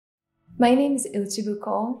My name is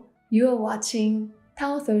Ilchibuko. You are watching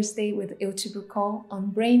TAO Thursday with Ilchibuko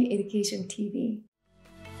on Brain Education TV.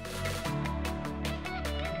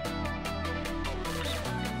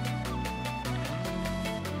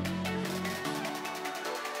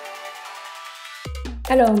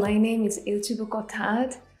 Hello, my name is Ilchibuko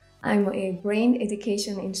Todd. I'm a brain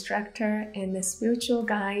education instructor and a spiritual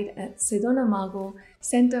guide at Sedona Mago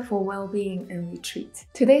Center for Wellbeing and Retreat.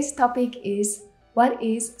 Today's topic is, what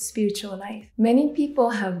is spiritual life? Many people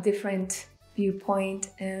have different viewpoints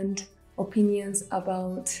and opinions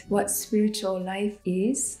about what spiritual life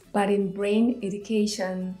is, but in brain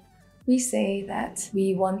education, we say that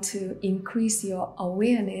we want to increase your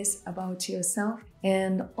awareness about yourself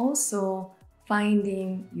and also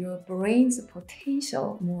finding your brain's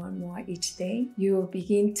potential more and more each day. You will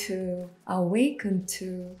begin to awaken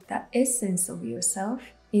to the essence of yourself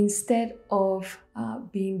instead of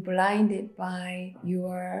being blinded by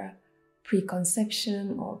your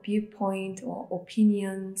preconception or viewpoint or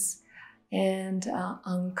opinions, and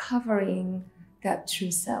uncovering that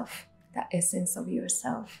true self, the essence of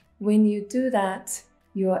yourself. When you do that,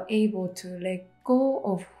 you are able to let go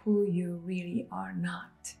of who you really are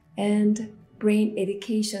not. And brain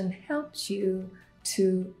education helps you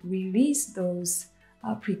to release those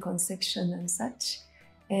preconceptions and such,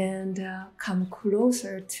 and come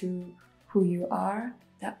closer to who you are,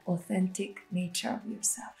 the authentic nature of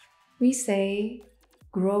yourself. We say,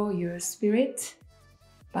 grow your spirit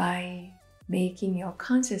by making your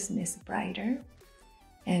consciousness brighter,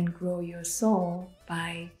 and grow your soul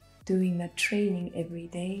by doing the training every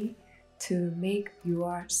day to make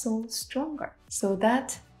your soul stronger. So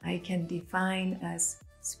that I can define as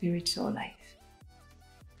spiritual life.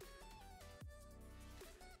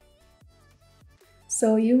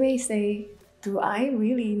 So you may say, do I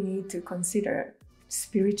really need to consider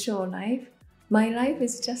spiritual life? My life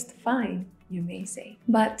is just fine, you may say.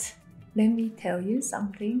 But let me tell you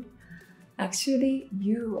something. Actually,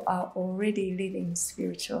 you are already living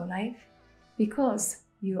spiritual life because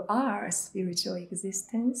you are a spiritual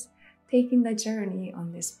existence taking the journey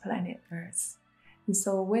on this planet Earth. And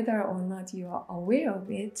so whether or not you are aware of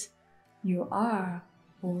it, you are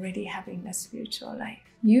already having a spiritual life.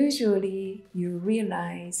 Usually you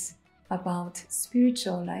realize about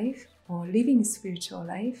spiritual life or living spiritual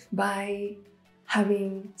life by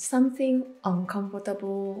having something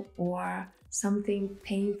uncomfortable or something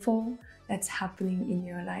painful that's happening in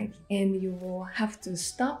your life. And you will have to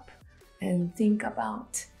stop and think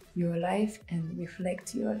about your life and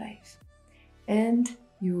reflect your life. And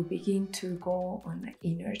you begin to go on an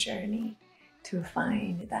inner journey to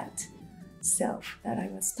find that self that I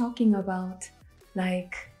was talking about,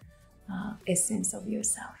 like essence of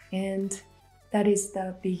yourself. And that is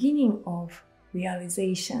the beginning of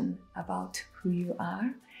realization about who you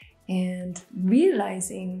are and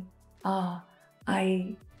realizing,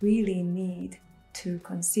 I really need to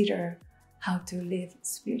consider how to live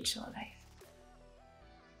spiritual life.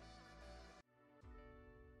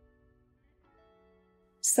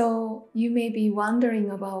 So you may be wondering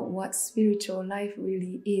about what spiritual life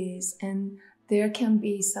really is, and there can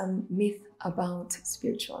be some myth about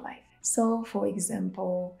spiritual life. So for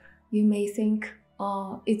example, you may think,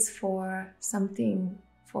 it's for something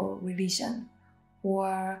for religion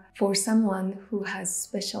or for someone who has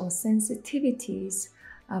special sensitivities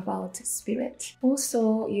about spirit.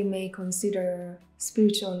 Also, you may consider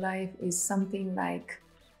spiritual life is something like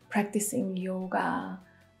practicing yoga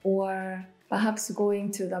or perhaps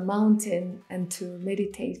going to the mountain and to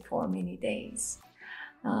meditate for many days.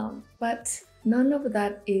 But none of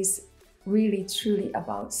that is really truly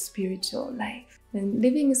about spiritual life. And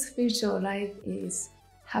living a spiritual life is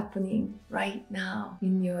happening right now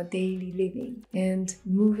in your daily living and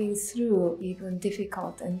moving through even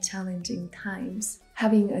difficult and challenging times,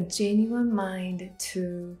 having a genuine mind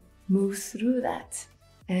to move through that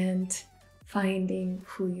and finding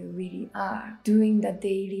who you really are, doing the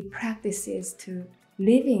daily practices to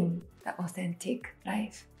living the authentic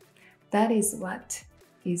life. That is what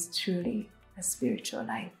is truly a spiritual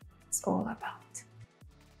life is all about.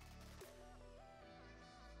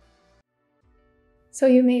 So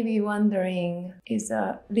you may be wondering, is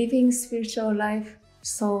a living spiritual life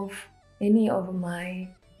solve any of my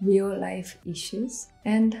real life issues?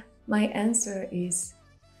 And my answer is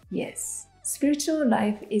yes. Spiritual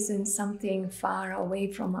life isn't something far away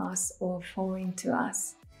from us or foreign to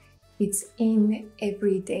us. It's in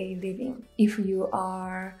everyday living. If you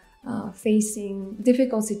are facing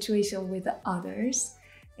difficult situation with others,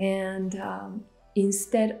 and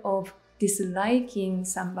instead of disliking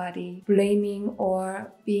somebody, blaming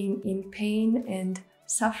or being in pain and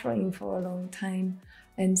suffering for a long time,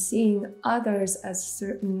 and seeing others as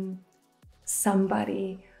certain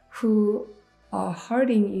somebody who are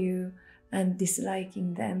hurting you and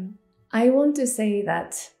disliking them. I want to say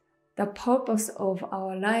that the purpose of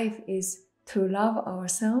our life is to love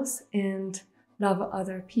ourselves and love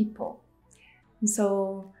other people.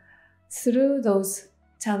 So through those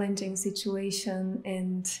challenging situations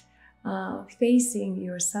and facing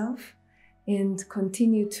yourself and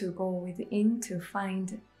continue to go within to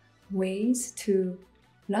find ways to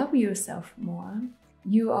love yourself more,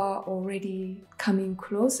 you are already coming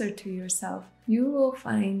closer to yourself. You will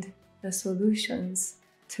find the solutions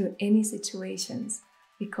to any situations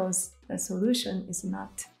because the solution is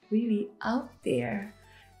not really out there,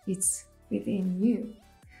 it's within you.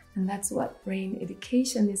 And that's what brain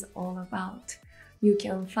education is all about. You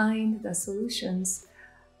can find the solutions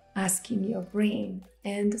asking your brain,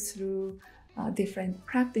 and through different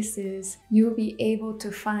practices, you'll be able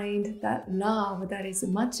to find that love that is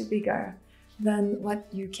much bigger than what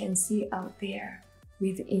you can see out there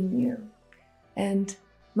within you, and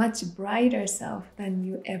much brighter self than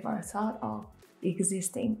you ever thought of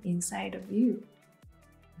existing inside of you.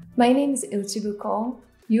 My name is Ilchibuko.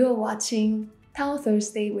 You are watching TAO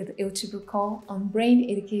Thursday with Ilchibuko on Brain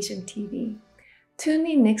Education TV. Tune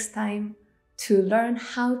in next time to learn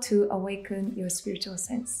how to awaken your spiritual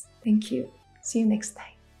sense. Thank you. See you next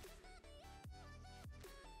time.